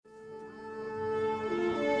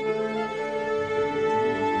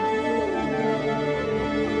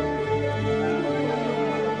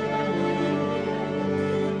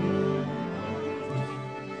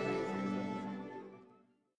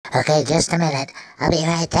Okay, just a minute. I'll be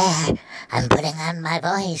right there. I'm putting on my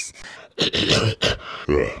voice. Okay,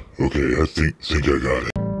 I think I got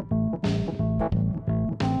it.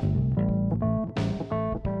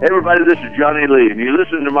 Hey everybody, this is Johnny Lee, and you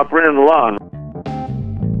listen to my friend Lon.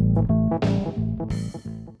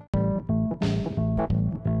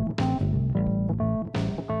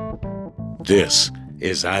 This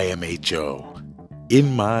is IMHO,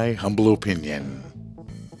 in my humble opinion.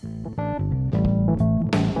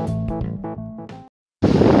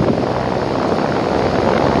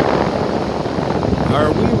 Are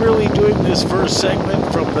we really doing this first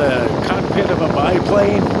segment from the cockpit of a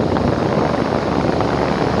biplane?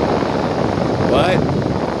 What?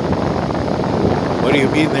 What do you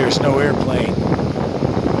mean there's no airplane?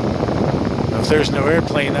 If there's no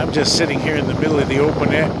airplane, I'm just sitting here in the middle of the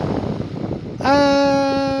open air.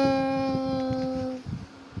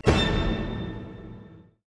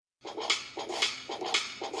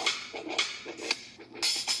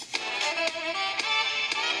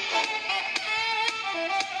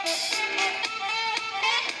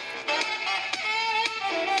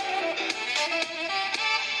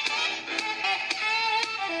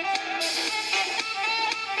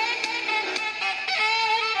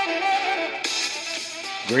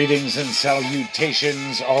 Greetings and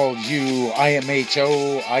salutations, all you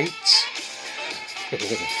IMHO-ites.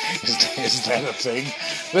 Is that a thing?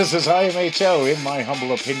 This is IMHO. In my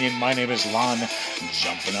humble opinion, my name is Lon,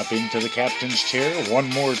 jumping up into the captain's chair one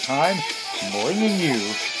more time, bringing you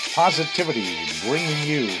positivity, bringing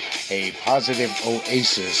you a positive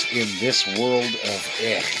oasis in this world of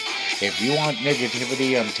If you want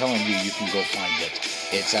negativity, I'm telling you, you can go find it.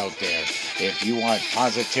 It's out there. If you want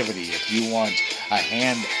positivity, if you want a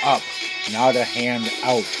hand up, not a hand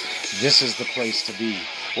out, this is the place to be.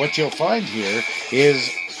 What you'll find here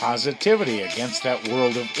is positivity against that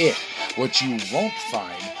world of What you won't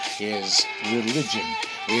find is religion,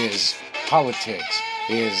 is politics,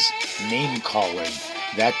 is name-calling,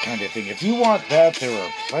 that kind of thing. If you want that, there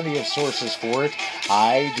are plenty of sources for it.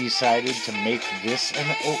 I decided to make this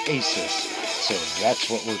an oasis, so that's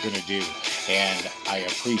what we're going to do. And I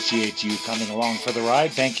appreciate you coming along for the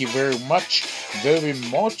ride. Thank you very much, very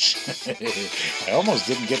much. I almost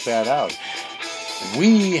didn't get that out.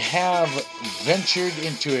 We have ventured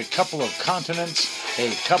into a couple of continents,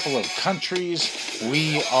 a couple of countries.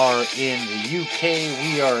 We are in the UK,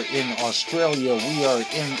 we are in Australia, we are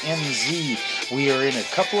in NZ, we are in a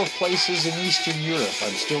couple of places in Eastern Europe.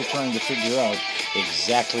 I'm still trying to figure out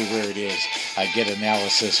exactly where it is. I get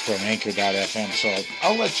analysis from Anchor.fm, so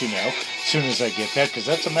I'll let you know as soon as I get that, because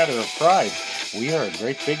that's a matter of pride. We are a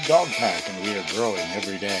great big dog pack, and we are growing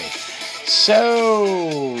every day.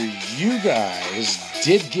 So, you guys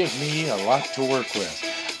did give me a lot to work with.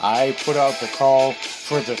 I put out the call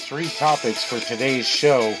for the 3 topics for today's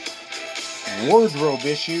show. Wardrobe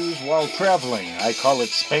issues while traveling. I call it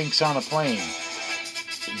Spanks on a Plane.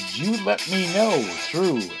 You let me know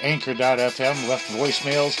through Anchor.fm, left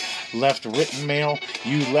voicemails, left written mail.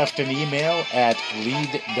 You left an email at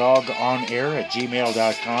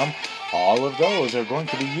leaddogonair@gmail.com. All of those are going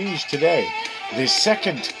to be used today. The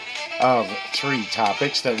second of 3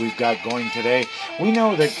 topics that we've got going today. We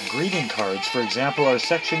know that greeting cards, for example, are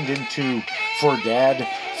sectioned into for dad,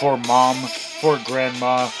 for mom, for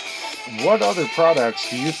grandma. What other products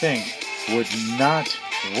do you think would not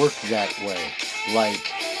work that way?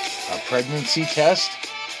 Like a pregnancy test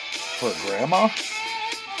for grandma?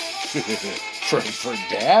 for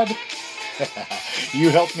dad? You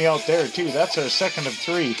helped me out there too. That's our second of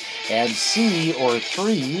 3. And C or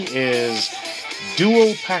 3 is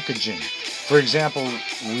dual packaging. For example,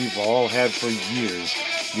 we've all had for years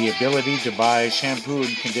the ability to buy shampoo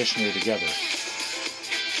and conditioner together.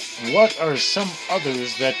 What are some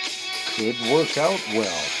others that could work out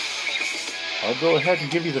well? I'll go ahead and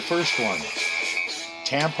give you the first one.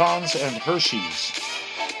 Tampons and Hershey's.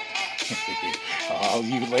 All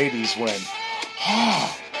you ladies went,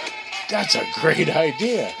 that's a great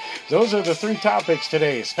idea. Those are the 3 topics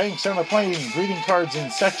today. Spanks on a Plane, greeting cards in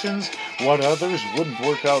sections, what others wouldn't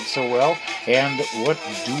work out so well, and what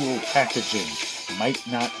dual packaging might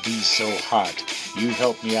not be so hot. You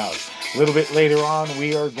help me out. A little bit later on,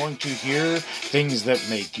 we are going to hear things that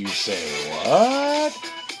make you say, what?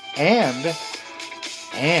 And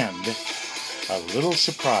a little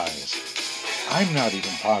surprise. I'm not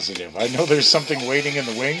even positive. I know there's something waiting in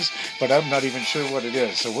the wings, but I'm not even sure what it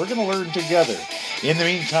is. So we're going to learn together. In the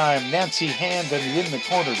meantime, Nancy Hand and the In the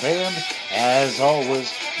Corner Band, as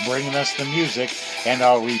always, bringing us the music. And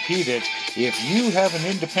I'll repeat it. If you have an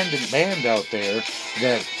independent band out there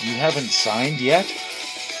that you haven't signed yet,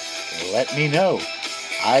 let me know.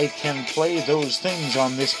 I can play those things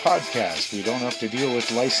on this podcast. We don't have to deal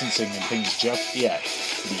with licensing and things just yet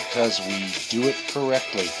because we do it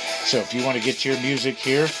correctly. So if you want to get your music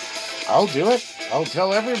here, I'll do it. I'll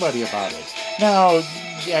tell everybody about it. Now,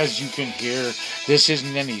 as you can hear, this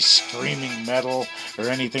isn't any screaming metal or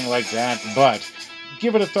anything like that, but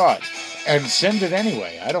give it a thought and send it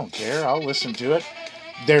anyway. I don't care. I'll listen to it.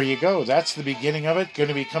 There you go. That's the beginning of it. Going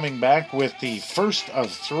to be coming back with the first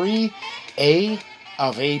of 3 A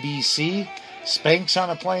of ABC, Spanx on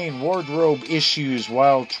a Plane, wardrobe issues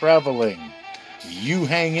while traveling. You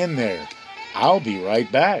hang in there. I'll be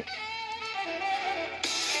right back.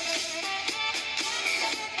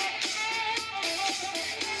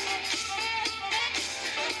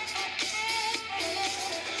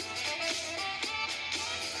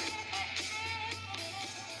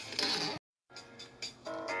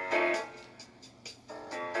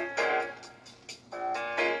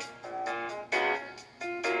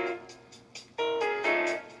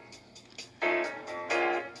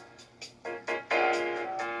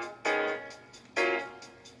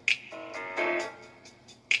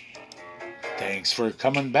 Thanks for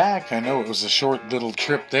coming back. I know it was a short little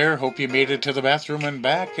trip there. Hope you made it to the bathroom and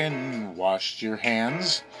back and washed your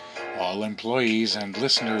hands. All employees and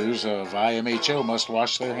listeners of IMHO must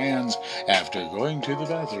wash their hands after going to the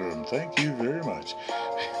bathroom. Thank you very much.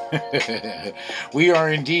 We are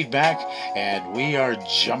indeed back, and we are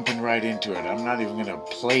jumping right into it. I'm not even going to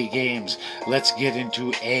play games. Let's get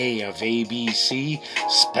into A of ABC,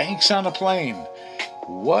 Spanx on a Plane.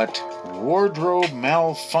 What wardrobe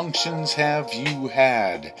malfunctions have you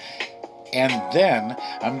had? And then,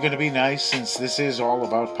 I'm going to be nice, since this is all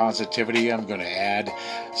about positivity, I'm going to add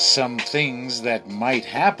some things that might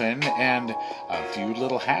happen and a few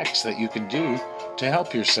little hacks that you can do to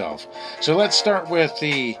help yourself. So let's start with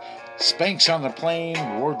the Spanx on the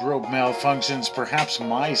Plane, wardrobe malfunctions, perhaps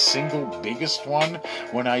my single biggest one.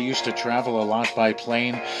 When I used to travel a lot by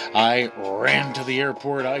plane, I ran to the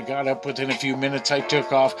airport. I got up within a few minutes. I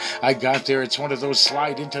took off. I got there. It's one of those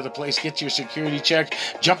slide into the place, get your security check,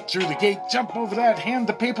 jump through the gate, jump over that, hand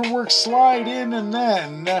the paperwork, slide in, and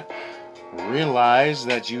then realize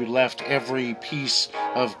that you left every piece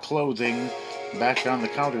of clothing back on the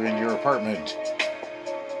counter in your apartment.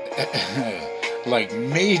 Like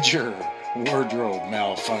major wardrobe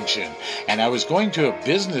malfunction. And I was going to a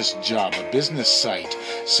business job, a business site,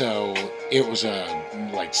 so it was a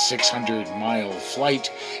 600-mile flight.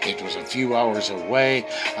 It was a few hours away.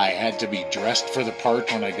 I had to be dressed for the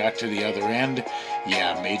part when I got to the other end.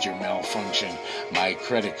 Yeah, major malfunction. My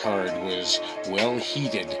credit card was well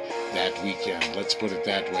heated that weekend, let's put it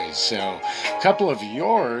that way. So, a couple of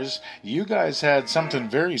yours, you guys had something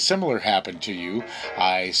very similar happen to you.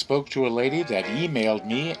 I spoke to a lady that emailed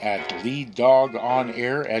me at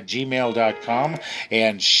leaddogonair@gmail.com,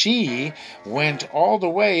 and she went all the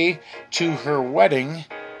way to her wedding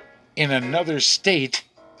in another state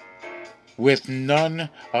with none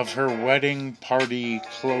of her wedding party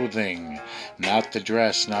clothing. Not the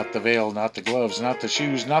dress, not the veil, not the gloves, not the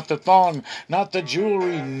shoes, not the thong, not the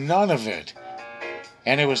jewelry, none of it.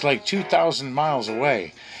 And it was like 2,000 miles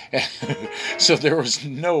away. So there was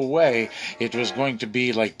no way it was going to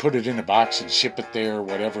be like put it in a box and ship it there,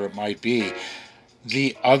 whatever it might be.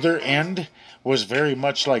 The other end was very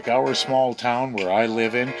much like our small town where I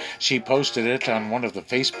live in. She posted it on one of the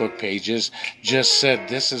Facebook pages, just said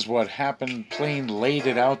this is what happened, plain laid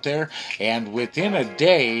it out there, and within a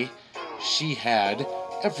day she had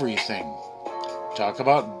everything. Talk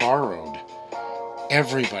about borrowed.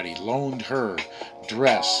 Everybody loaned her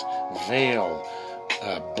dress, veil,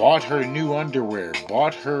 bought her new underwear,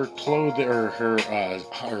 bought her clothing, or her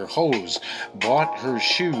hose, bought her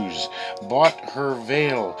shoes, bought her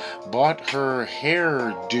veil, bought her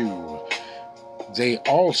hairdo. They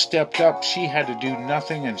all stepped up. She had to do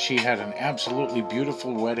nothing, and she had an absolutely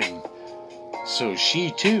beautiful wedding. So she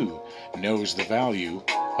too knows the value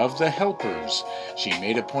of the helpers. She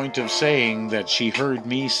made a point of saying that she heard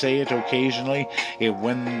me say it occasionally.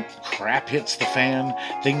 When crap hits the fan,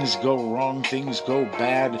 things go wrong, things go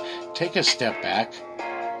bad, take a step back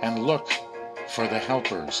and look for the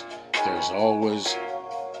helpers. There's always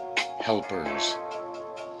helpers.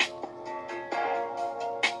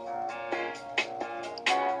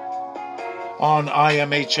 On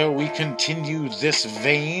IMHO, we continue this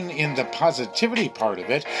vein in the positivity part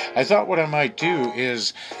of it. I thought what I might do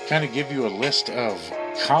is kind of give you a list of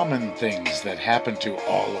common things that happen to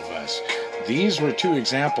all of us. These were 2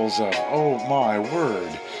 examples of, oh my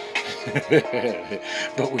word.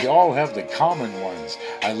 But we all have the common ones.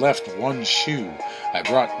 I left one shoe. I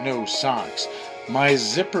brought no socks. My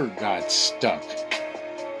zipper got stuck.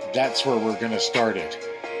 That's where we're going to start it.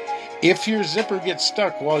 If your zipper gets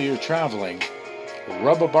stuck while you're traveling,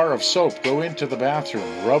 rub a bar of soap. Go into the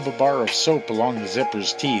bathroom, rub a bar of soap along the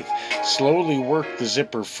zipper's teeth. Slowly work the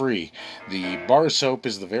zipper free. The bar soap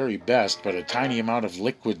is the very best, but a tiny amount of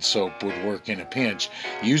liquid soap would work in a pinch.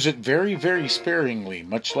 Use it very, very sparingly,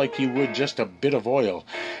 much like you would just a bit of oil.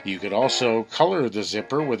 You could also color the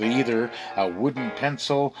zipper with either a wooden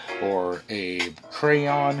pencil or a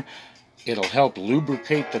crayon. It'll help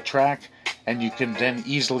lubricate the track, and you can then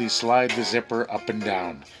easily slide the zipper up and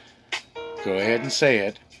down. Go ahead and say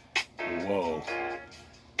it. Whoa.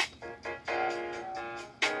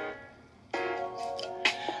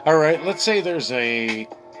 All right, let's say there's a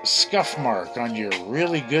scuff mark on your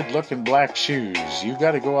really good-looking black shoes. You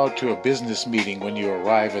got to go out to a business meeting when you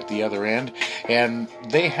arrive at the other end, and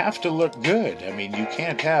they have to look good. I mean, you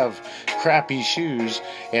can't have crappy shoes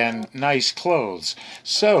and nice clothes.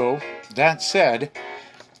 So, that said,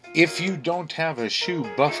 if you don't have a shoe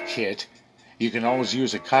buff kit, you can always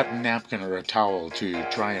use a cotton napkin or a towel to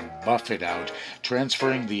try and buff it out,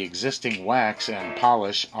 transferring the existing wax and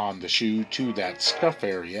polish on the shoe to that scuff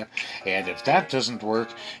area. And if that doesn't work,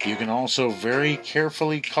 you can also very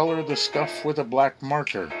carefully color the scuff with a black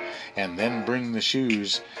marker, and then bring the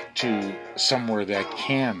shoes to somewhere that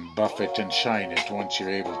can buff it and shine it once you're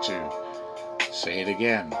able to. Say it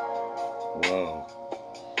again. Whoa.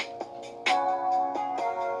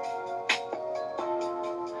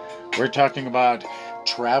 We're talking about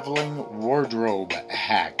traveling wardrobe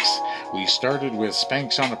hacks. We started with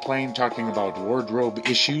Spanx on a Plane talking about wardrobe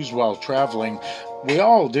issues while traveling. We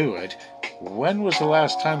all do it. When was the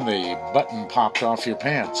last time the button popped off your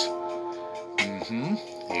pants?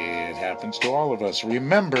 It happens to all of us.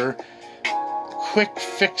 Remember, quick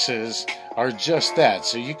fixes are just that.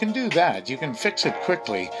 So you can do that. You can fix it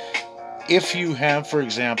quickly. If you have, for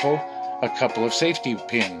example, a couple of safety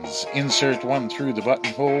pins. Insert one through the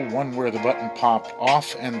buttonhole, one where the button popped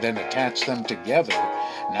off, and then attach them together.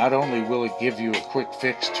 Not only will it give you a quick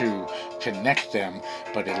fix to connect them,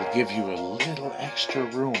 but it'll give you a little extra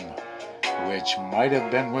room, which might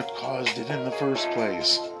have been what caused it in the first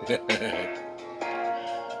place.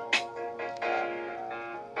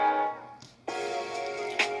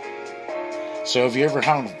 So have you ever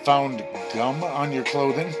found gum on your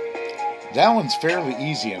clothing? That one's fairly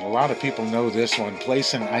easy, and a lot of people know this one.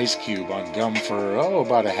 Place an ice cube on gum for,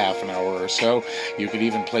 about a half an hour or so. You could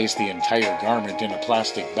even place the entire garment in a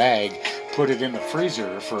plastic bag, put it in the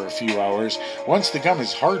freezer for a few hours. Once the gum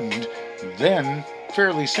is hardened, then,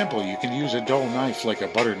 fairly simple, you can use a dull knife like a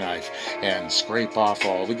butter knife and scrape off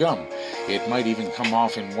all the gum. It might even come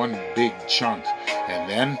off in one big chunk, and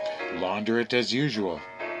then launder it as usual.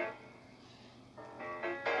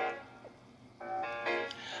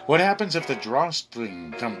 What happens if the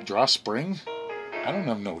drawspring? I don't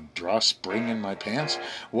have no drawspring in my pants.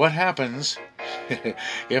 What happens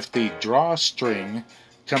if the drawstring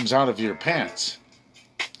comes out of your pants?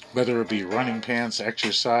 Whether it be running pants,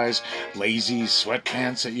 exercise, lazy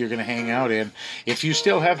sweatpants that you're going to hang out in. If you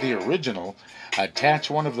still have the original, attach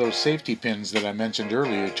one of those safety pins that I mentioned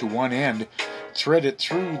earlier to one end, thread it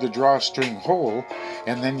through the drawstring hole,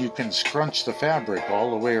 and then you can scrunch the fabric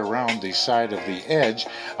all the way around the side of the edge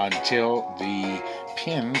until the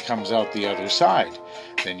pin comes out the other side.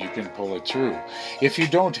 Then you can pull it through. If you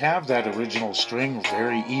don't have that original string,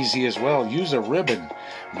 very easy as well. Use a ribbon.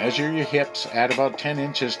 Measure your hips, add about 10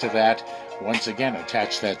 inches to that. Once again,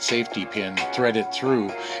 attach that safety pin, thread it through,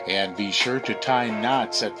 and be sure to tie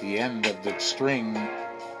knots at the end of the string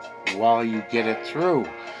while you get it through.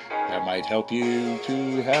 That might help you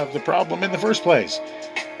to have the problem in the first place.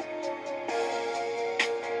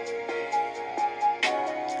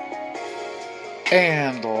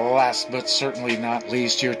 And last but certainly not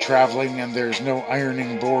least, you're traveling and there's no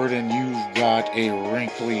ironing board and you've got a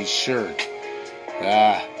wrinkly shirt.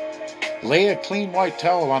 Lay a clean white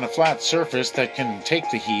towel on a flat surface that can take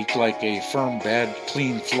the heat, like a firm bed,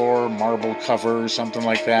 clean floor, marble cover, something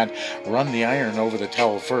like that. Run the iron over the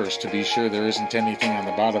towel first to be sure there isn't anything on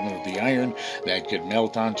the bottom of the iron that could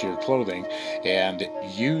melt onto your clothing, and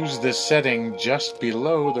use the setting just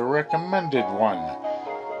below the recommended one.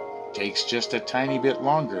 Takes just a tiny bit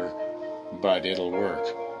longer, but it'll work.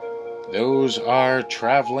 Those are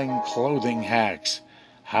traveling clothing hacks.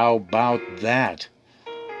 How about that?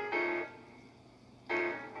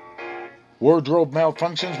 Wardrobe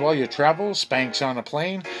malfunctions while you travel, Spanx on a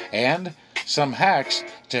Plane, and some hacks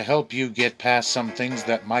to help you get past some things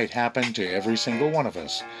that might happen to every single one of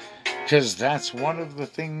us. Because that's one of the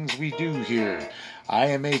things we do here.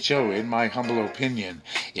 IMHO, in my humble opinion.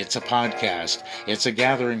 It's a podcast. It's a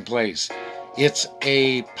gathering place. It's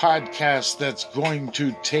a podcast that's going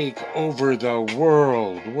to take over the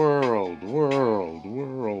world.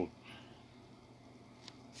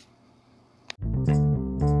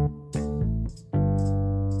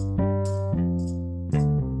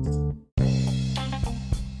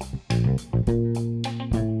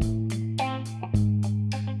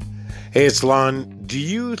 Hey, it's Lon. Do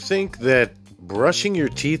you think that brushing your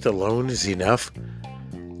teeth alone is enough?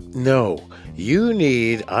 No. You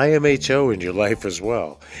need IMHO in your life as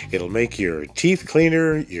well. It'll make your teeth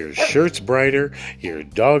cleaner, your shirts brighter, your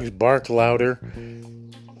dogs bark louder.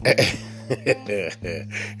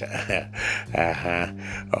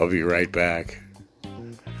 I'll be right back.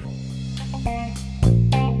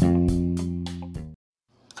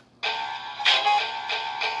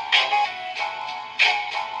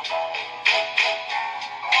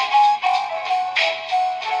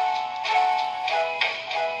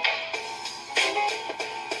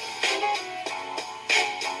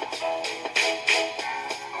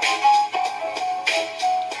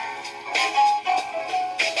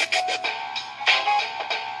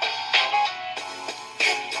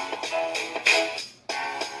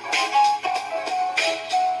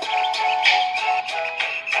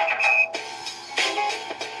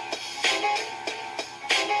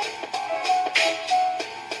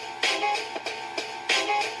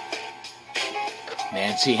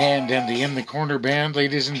 Nancy Hand and the In the Corner Band,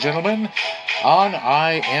 ladies and gentlemen, on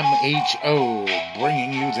IMHO,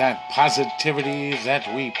 bringing you that positivity that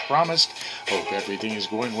we promised. Hope everything is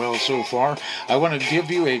going well so far. I want to give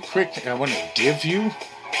you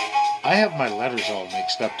I have my letters all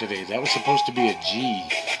mixed up today. That was supposed to be a G.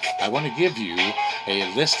 I want to give you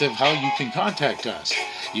a list of how you can contact us.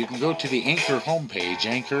 You can go to the Anchor homepage,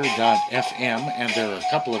 anchor.fm, and there are a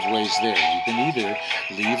couple of ways there. You can either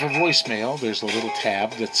leave a voicemail. There's a little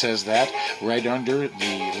tab that says that right under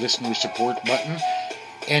the listener support button.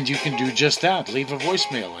 And you can do just that, leave a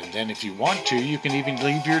voicemail. And then if you want to, you can even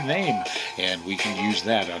leave your name. And we can use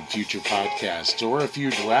that on future podcasts. Or if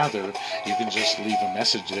you'd rather, you can just leave a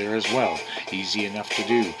message there as well. Easy enough to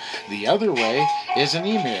do. The other way is an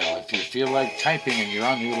email. If you feel like typing and you're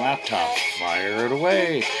on your laptop, fire it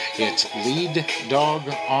away. It's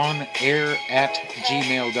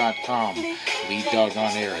leaddogonair@gmail.com.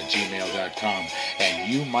 leaddogonair@gmail.com.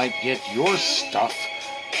 And you might get your stuff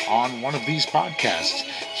on one of these podcasts.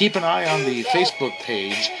 Keep an eye on the Facebook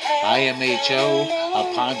page, IMHO, a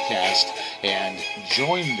podcast, and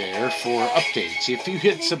join there for updates. If you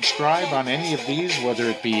hit subscribe on any of these, whether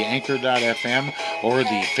it be anchor.fm or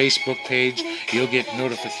the Facebook page, you'll get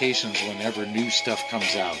notifications whenever new stuff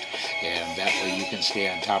comes out. And that way you can stay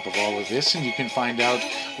on top of all of this, and you can find out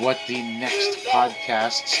what the next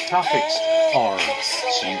podcast's topics are.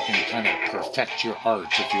 So you can kind of perfect your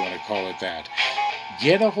art, if you want to call it that.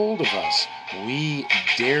 Get a hold of us. We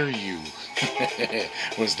dare you.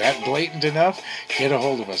 Was that blatant enough? Get a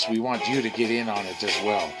hold of us. We want you to get in on it as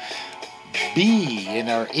well. B in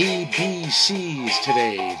our ABCs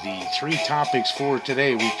today. The 3 topics for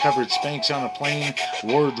today. We covered Spanx on a Plane,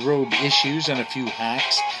 wardrobe issues, and a few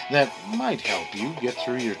hacks that might help you get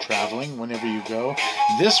through your traveling whenever you go.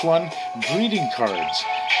 This one, greeting cards.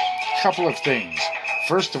 Couple of things.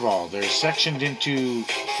 First of all, they're sectioned into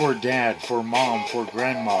for dad, for mom, for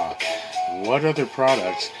grandma. What other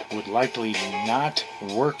products would likely not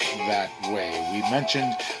work that way? We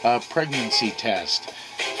mentioned a pregnancy test.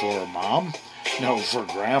 For mom? No, for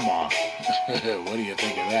grandma. What do you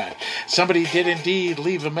think of that? Somebody did indeed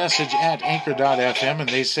leave a message at anchor.fm, and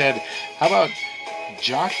they said, how about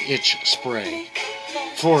jock itch spray?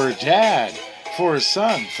 For dad, for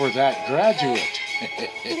son, for that graduate.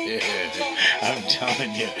 I'm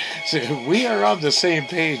telling you. So we are on the same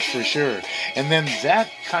page for sure. And then that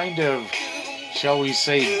kind of, shall we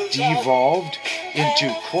say, devolved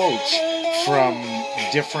into quotes from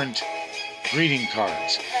different greeting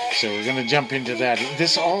cards. So we're going to jump into that.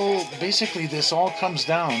 This all comes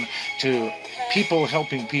down to people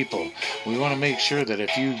helping people. We want to make sure that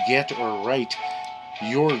if you get or write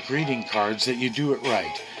your greeting cards, that you do it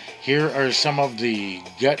right. Here are some of the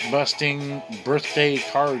gut-busting birthday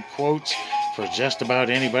card quotes for just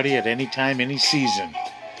about anybody at any time, any season.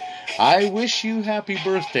 I wish you happy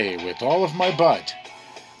birthday with all of my butt.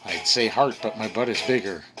 I'd say heart, but my butt is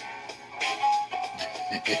bigger.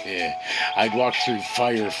 I'd walk through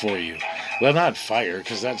fire for you. Well, not fire,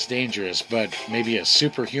 because that's dangerous, but maybe a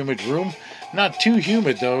super humid room. Not too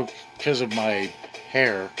humid, though, because of my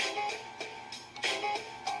hair.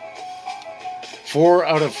 4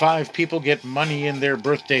 out of 5 people get money in their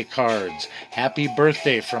birthday cards. Happy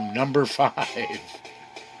birthday from number 5.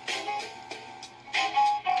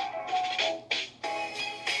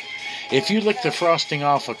 If you lick the frosting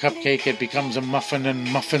off a cupcake, it becomes a muffin,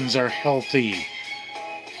 and muffins are healthy.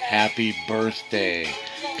 Happy birthday.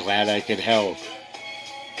 Glad I could help.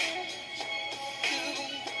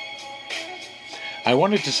 I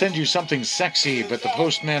wanted to send you something sexy, but the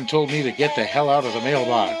postman told me to get the hell out of the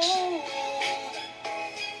mailbox.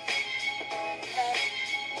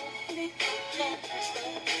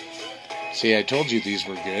 See, I told you these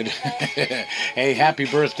were good. Hey, happy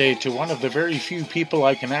birthday to one of the very few people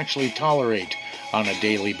I can actually tolerate on a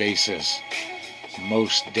daily basis.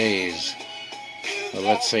 Most days. Well,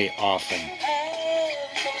 let's say often.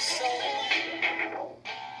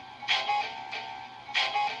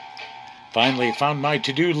 Finally found my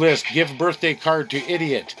to-do list. Give birthday card to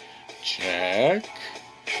idiot. Check.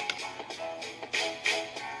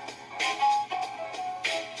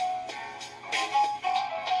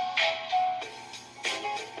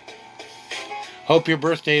 Hope your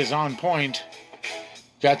birthday is on point.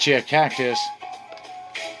 Got you a cactus.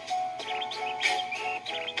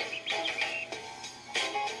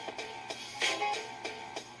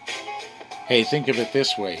 Hey, think of it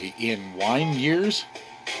this way. In wine years,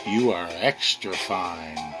 you are extra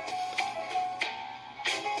fine.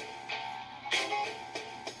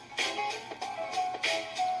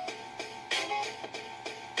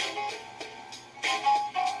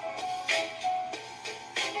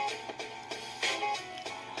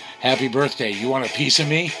 Happy birthday. You want a piece of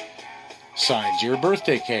me? Signed your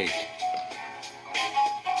birthday cake.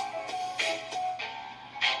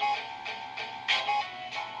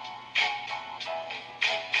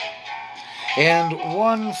 And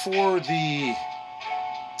one for the,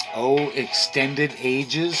 extended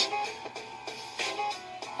ages.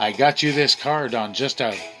 I got you this card on just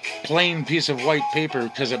a plain piece of white paper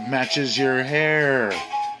because it matches your hair.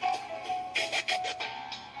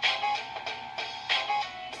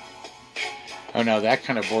 Oh, now that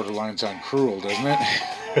kind of borderline's on cruel, doesn't it?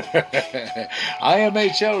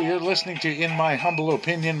 IMHO, you're listening to In My Humble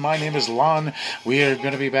Opinion. My name is Lon. We are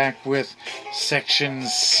going to be back with Section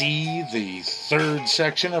C, the third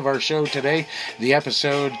section of our show today. The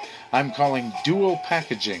episode I'm calling Dual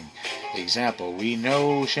Packaging. Example, we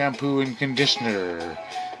know shampoo and conditioner.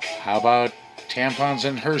 How about tampons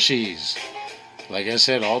and Hershey's? Like I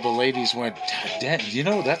said, all the ladies went, you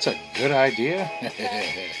know, that's a good idea.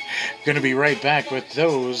 Going to be right back with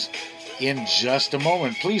those in just a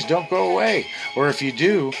moment. Please don't go away. Or if you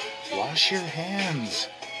do, wash your hands.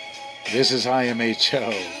 This is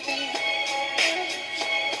IMHO.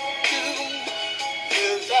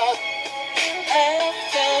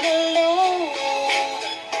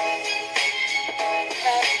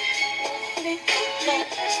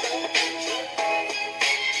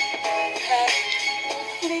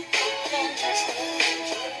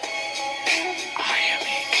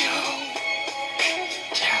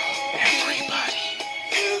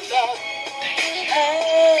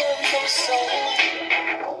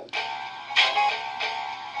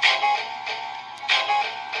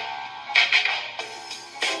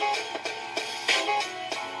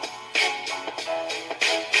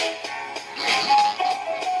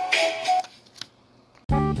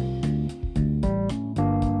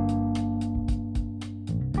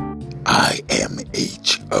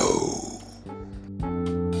 IMHO.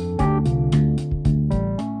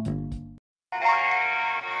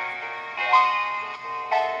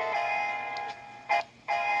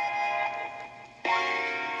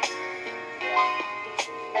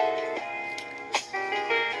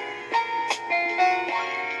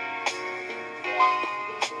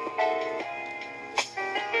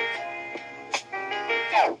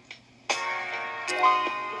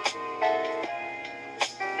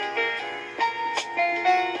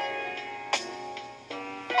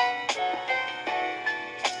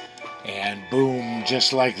 And boom,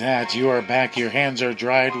 just like that, you are back, your hands are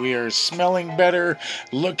dried, we are smelling better,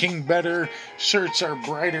 looking better, shirts are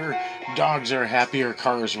brighter, dogs are happier,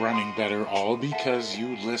 cars running better, all because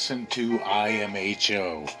you listen to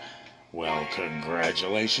IMHO. Well,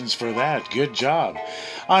 congratulations for that. Good job.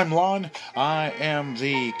 I'm Lon. I am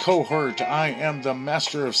the cohort. I am the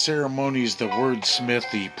master of ceremonies, the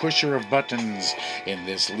wordsmith, the pusher of buttons in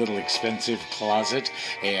this little expensive closet.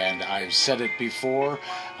 And I've said it before.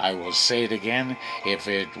 I will say it again. If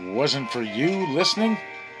it wasn't for you listening,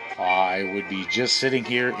 I would be just sitting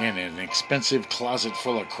here in an expensive closet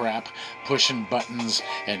full of crap, pushing buttons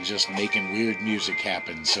and just making weird music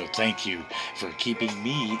happen. So thank you for keeping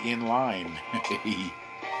me in line.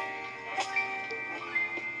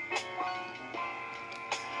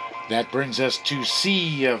 That brings us to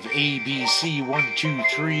C of ABC 1, 2,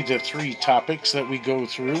 3, the 3 topics that we go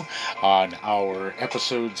through on our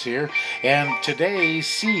episodes here. And today,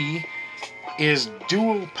 C is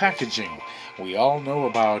dual packaging. We all know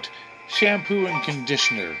about shampoo and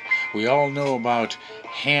conditioner. We all know about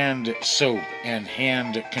hand soap and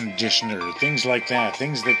hand conditioner, things like that,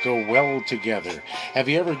 things that go well together. Have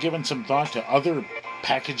you ever given some thought to other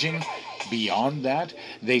packaging beyond that?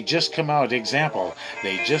 They just came out with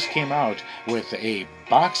a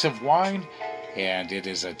box of wine, and it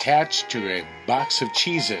is attached to a box of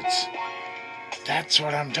Cheez-Its. That's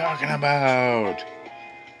what I'm talking about.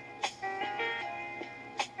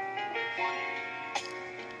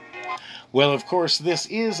 Well, of course, this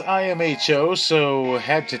is IMHO, so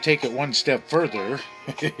had to take it one step further.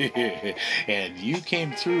 And you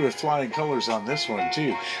came through with flying colors on this one,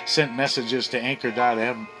 too. Sent messages to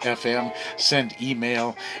Anchor.fm, sent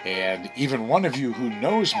email, and even one of you who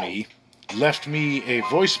knows me left me a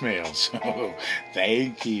voicemail. So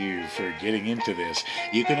thank you for getting into this.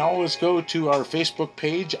 You can always go to our Facebook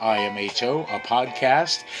page, IMHO, a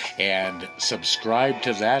podcast, and subscribe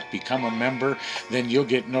to that, become a member. Then you'll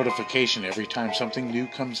get notification every time something new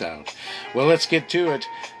comes out. Well, let's get to it.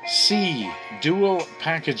 C, dual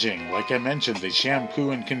packaging. Like I mentioned, the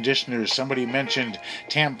shampoo and conditioners. Somebody mentioned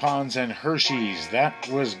tampons and Hershey's. That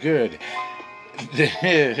was good.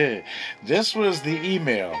 This was the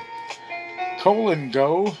email.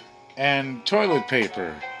 Go and toilet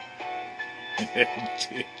paper.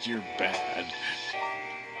 You're bad.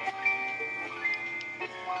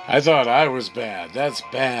 I thought I was bad. That's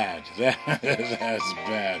bad. That's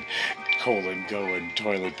bad. Go and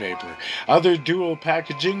toilet paper. Other dual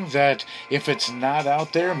packaging that, if it's not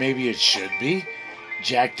out there, maybe it should be.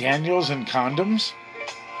 Jack Daniels and condoms?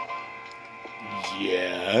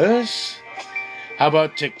 Yes. How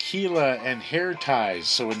about tequila and hair ties,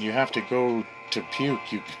 so when you have to go to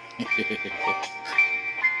puke, you...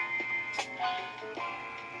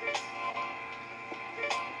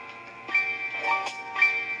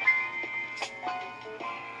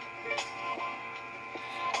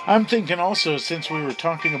 I'm thinking also, since we were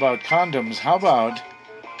talking about condoms, how about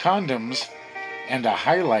condoms and a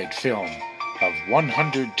highlight film of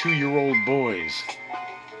 102-year-old boys?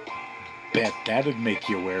 Bet that'd make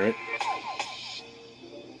you wear it.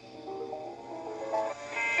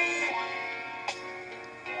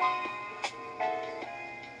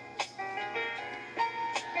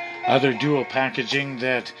 Other dual packaging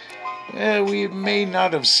that we may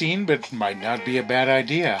not have seen, but might not be a bad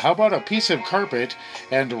idea. How about a piece of carpet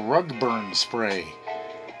and rug burn spray?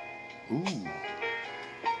 Ooh.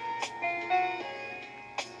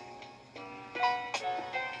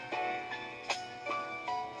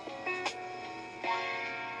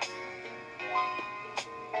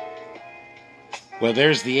 Well,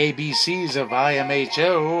 there's the ABCs of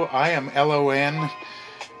IMHO. I am LON.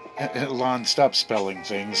 Lon, stop spelling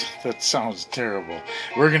things. That sounds terrible.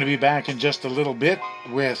 We're going to be back in just a little bit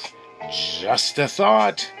with Just a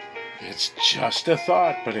Thought. It's just a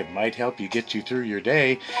thought, but it might help you get you through your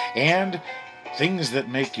day. And things that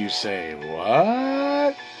make you say,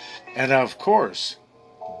 what? And of course,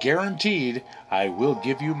 guaranteed, I will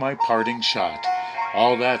give you my parting shot.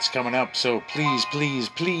 All that's coming up, so please, please,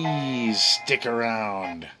 please stick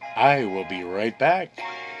around. I will be right back.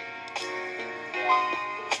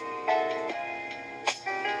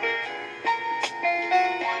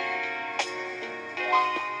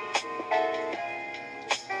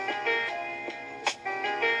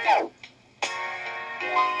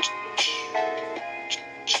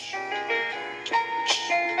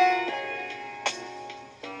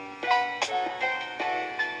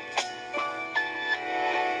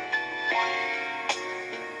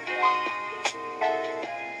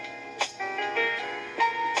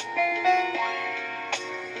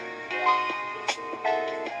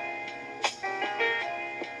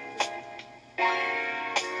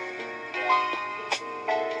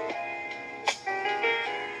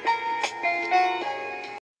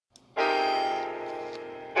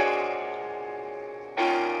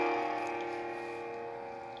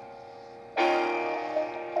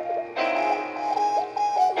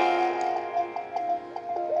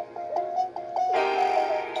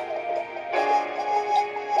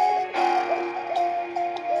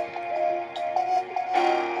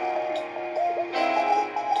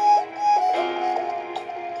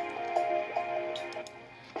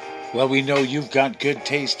 Well, we know you've got good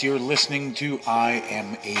taste. You're listening to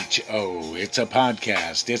IMHO. It's a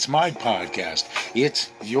podcast. It's my podcast. It's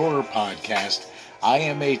your podcast.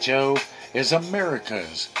 IMHO is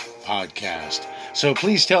America's podcast. So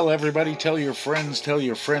please tell everybody, tell your friends, tell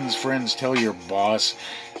your friends' friends, tell your boss,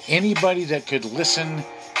 anybody that could listen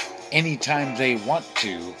anytime they want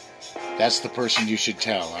to, that's the person you should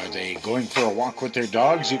tell. Are they going for a walk with their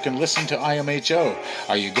dogs? You can listen to IMHO.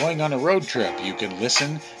 Are you going on a road trip? You can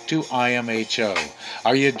listen to IMHO.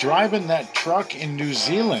 Are you driving that truck in New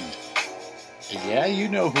Zealand? Yeah, you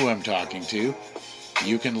know who I'm talking to.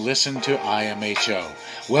 You can listen to IMHO.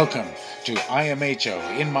 Welcome to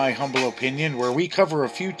IMHO, in my humble opinion, where we cover a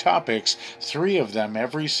few topics, 3 of them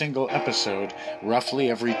every single episode,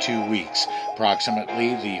 roughly every 2 weeks, approximately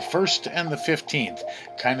the 1st and the 15th.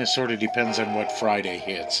 Kind of sort of depends on what Friday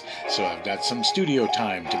hits. So I've got some studio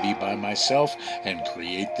time to be by myself and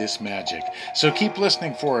create this magic. So keep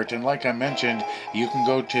listening for it, and like I mentioned, you can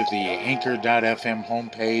go to the Anchor.fm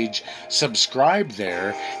homepage, subscribe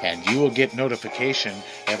there, and you will get notification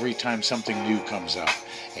every time something new comes up.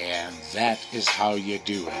 And that is how you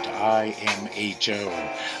do it. IMHO.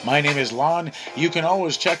 My name is Lon. You can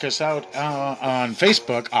always check us out on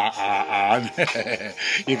Facebook.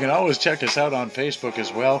 You can always check us out on Facebook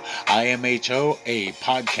as well. IMHO, a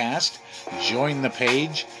podcast. Join the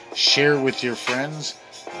page. Share with your friends.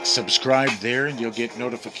 Subscribe there and you'll get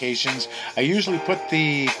notifications. I usually put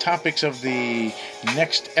the topics of the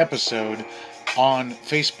next episode on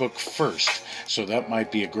Facebook first, so that might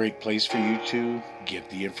be a great place for you to get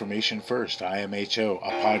the information first. IMHO,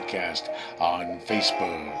 a podcast on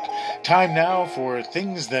Facebook. Time now for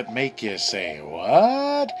things that make you say,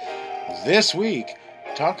 what? This week,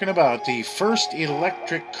 talking about the first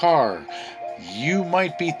electric car. You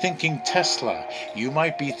might be thinking Tesla. You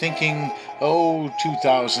might be thinking,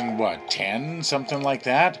 2010, something like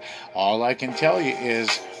that. All I can tell you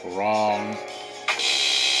is wrong.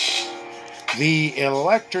 The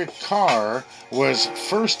electric car was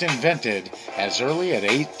first invented as early as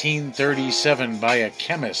 1837 by a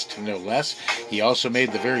chemist, no less. He also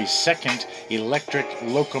made the very second electric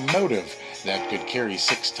locomotive that could carry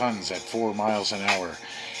 6 tons at 4 miles an hour.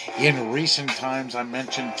 In recent times, I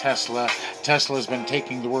mentioned Tesla. Tesla has been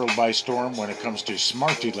taking the world by storm when it comes to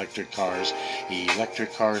smart electric cars.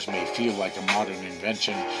 Electric cars may feel like a modern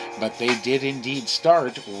invention, but they did indeed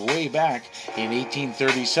start way back in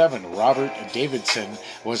 1837. Robert Davidson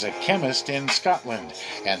was a chemist in Scotland,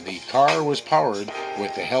 and the car was powered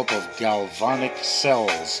with the help of galvanic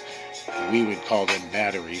cells. We would call them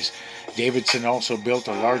batteries. Davidson also built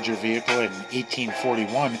a larger vehicle in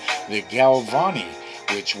 1841, the Galvani,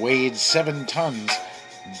 which weighed 7 tons.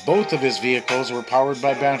 Both of his vehicles were powered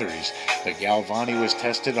by batteries. The Galvani was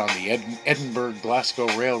tested on the Edinburgh-Glasgow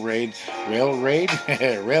Railway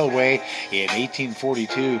in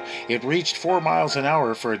 1842. It reached 4 miles an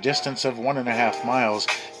hour for a distance of 1.5 miles,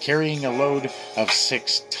 carrying a load of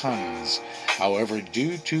 6 tons. However,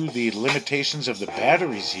 due to the limitations of the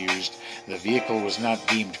batteries used, the vehicle was not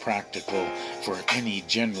deemed practical for any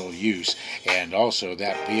general use, and also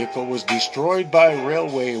that vehicle was destroyed by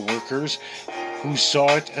railway workers who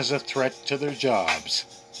saw it as a threat to their jobs.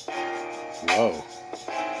 Whoa.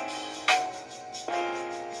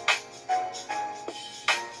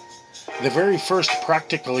 The very first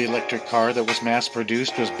practical electric car that was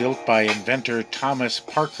mass-produced was built by inventor Thomas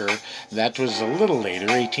Parker. That was a little later,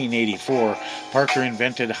 1884. Parker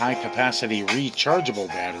invented high-capacity rechargeable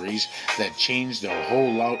batteries that changed the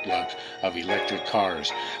whole outlook of electric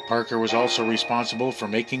cars. Parker was also responsible for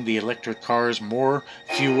making the electric cars more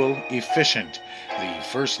fuel efficient. The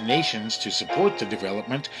first nations to support the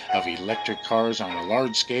development of electric cars on a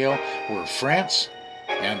large scale were France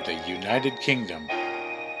and the United Kingdom.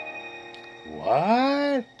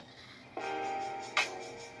 What?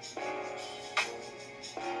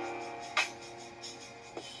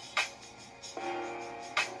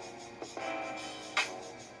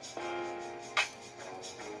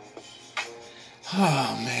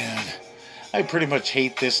 Oh, man. I pretty much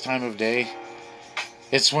hate this time of day.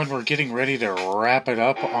 It's when we're getting ready to wrap it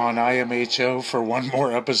up on IMHO for one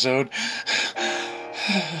more episode.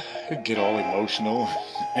 Get all emotional.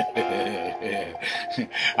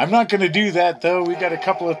 I'm not going to do that, though. We got a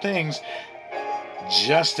couple of things.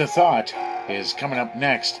 Just a Thought is coming up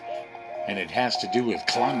next, and it has to do with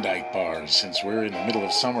Klondike bars. Since we're in the middle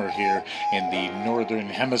of summer here in the Northern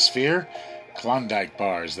Hemisphere, Klondike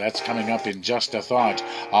bars, that's coming up in Just a Thought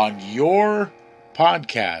on your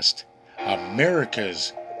podcast,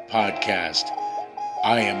 America's podcast,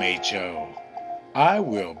 IMHO. I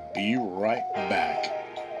will be right back.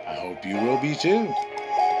 I hope you will be too.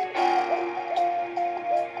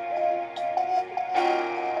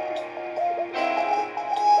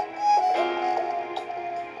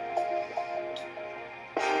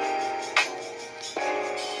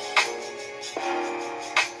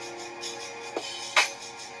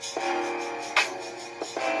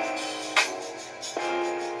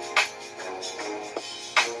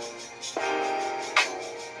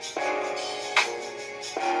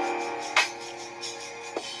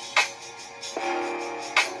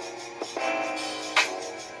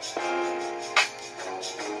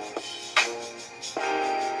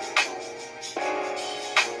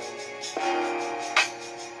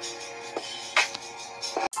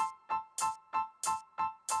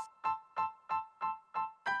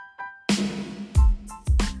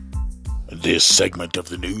 This segment of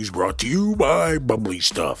the news brought to you by Bubbly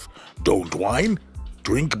Stuff. Don't whine,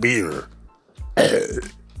 drink beer.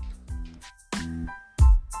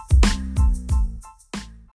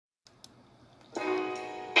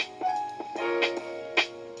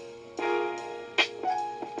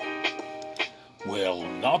 Well,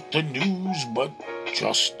 not the news, but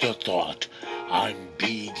just a thought. I'm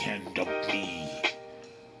big and a bee.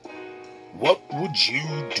 What would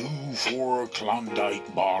you do for a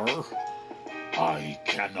Klondike bar? I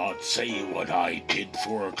cannot say what I did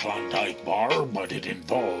for a Klondike bar, but it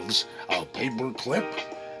involves a paper clip,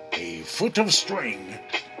 a foot of string,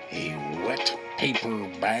 a wet paper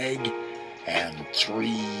bag, and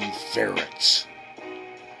 3 ferrets.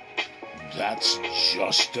 That's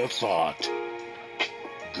just a thought.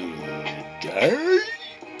 Good day.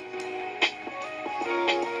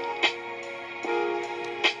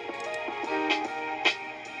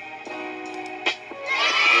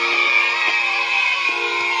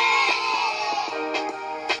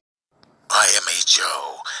 IMHO,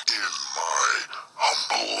 in my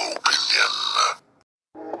humble opinion.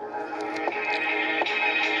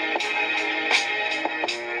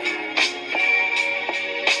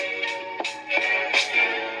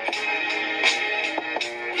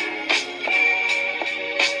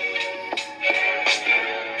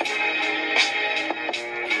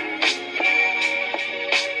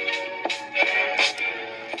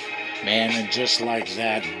 Man, and just like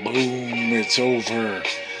that, boom, it's over.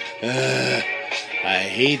 I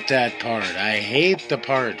hate that part. I hate the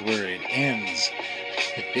part where it ends.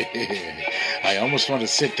 I almost want to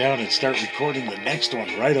sit down and start recording the next one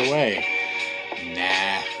right away.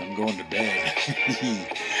 Nah, I'm going to bed.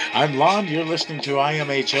 I'm Lon, you're listening to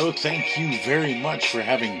IMHO. Thank you very much for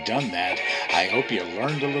having done that. I hope you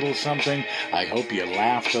learned a little something. I hope you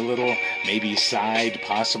laughed a little, maybe sighed,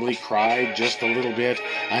 possibly cried just a little bit.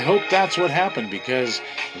 I hope that's what happened, because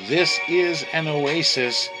this is an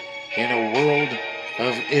oasis in a world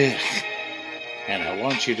of ugh. And I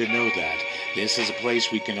want you to know that. This is a place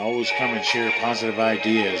we can always come and share positive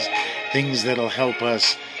ideas, things that'll help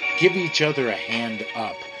us give each other a hand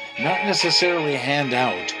up. Not necessarily a hand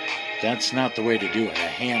out. That's not the way to do it, a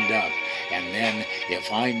hand up. And then if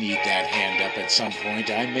I need that hand up at some point,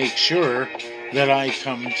 I make sure that I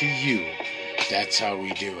come to you. That's how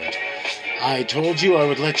we do it. I told you I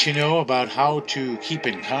would let you know about how to keep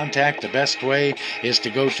in contact. The best way is to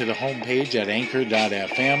go to the homepage at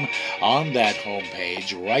anchor.fm. On that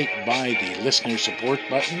homepage, right by the listener support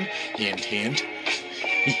button, hint, hint.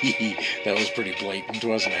 That was pretty blatant,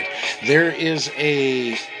 wasn't it? There is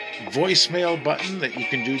a voicemail button that you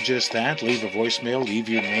can do just that. Leave a voicemail, leave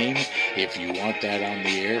your name if you want that on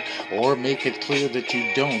the air, or make it clear that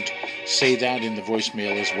you don't. Say that in the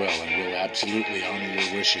voicemail as well, and we'll absolutely honor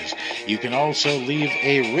your wishes. You can also leave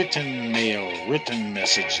a written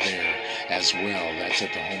message there as well. That's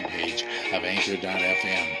at the homepage of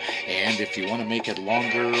anchor.fm. And if you want to make it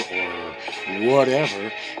longer or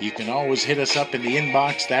whatever, you can always hit us up in the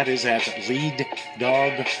inbox. That is at leaddogonair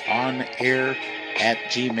at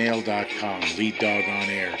gmail.com.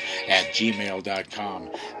 leaddogonair at gmail.com.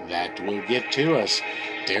 That will get to us.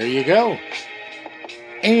 There you go.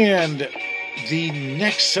 And the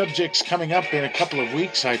next subject's coming up in a couple of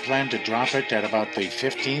weeks. I plan to drop it at about the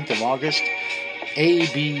 15th of August.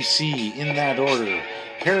 ABC, in that order.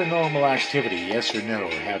 Paranormal activity, yes or no?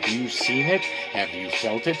 Have you seen it? Have you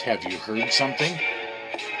felt it? Have you heard something?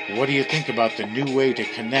 What do you think about the new way to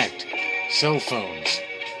connect? Cell phones.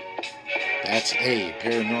 That's A,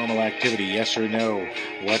 paranormal activity, yes or no?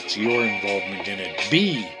 What's your involvement in it?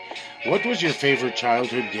 B, what was your favorite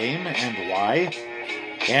childhood game and why?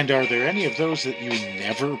 And are there any of those that you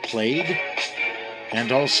never played?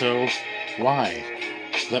 And also, why?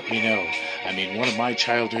 Let me know. I mean, one of my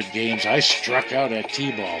childhood games, I struck out at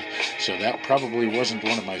T-ball, so that probably wasn't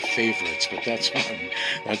one of my favorites, but that's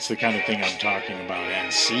the kind of thing I'm talking about.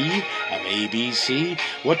 And C, of ABC,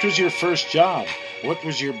 what was your first job? What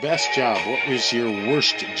was your best job? What was your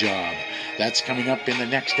worst job? That's coming up in the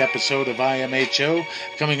next episode of IMHO,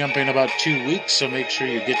 coming up in about 2 weeks, so make sure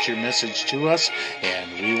you get your message to us,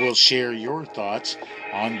 and we will share your thoughts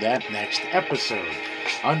on that next episode.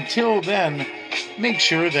 Until then, make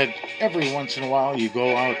sure that every once in a while you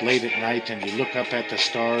go out late at night and you look up at the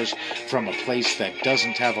stars from a place that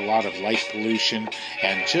doesn't have a lot of light pollution,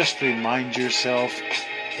 and just remind yourself,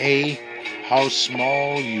 A, how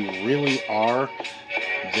small you really are,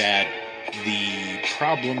 that the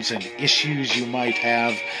problems and issues you might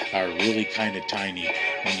have are really kind of tiny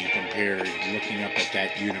when you compare looking up at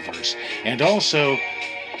that universe. And also,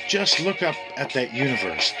 just look up at that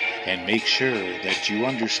universe and make sure that you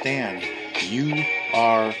understand you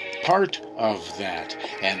are part of that,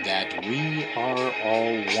 and that we are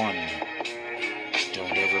all one.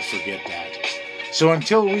 Don't ever forget that. So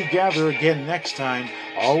until we gather again next time,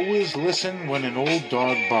 always listen when an old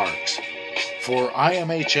dog barks. For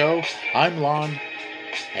IMHO, I'm Lon,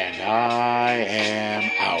 and I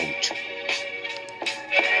am out.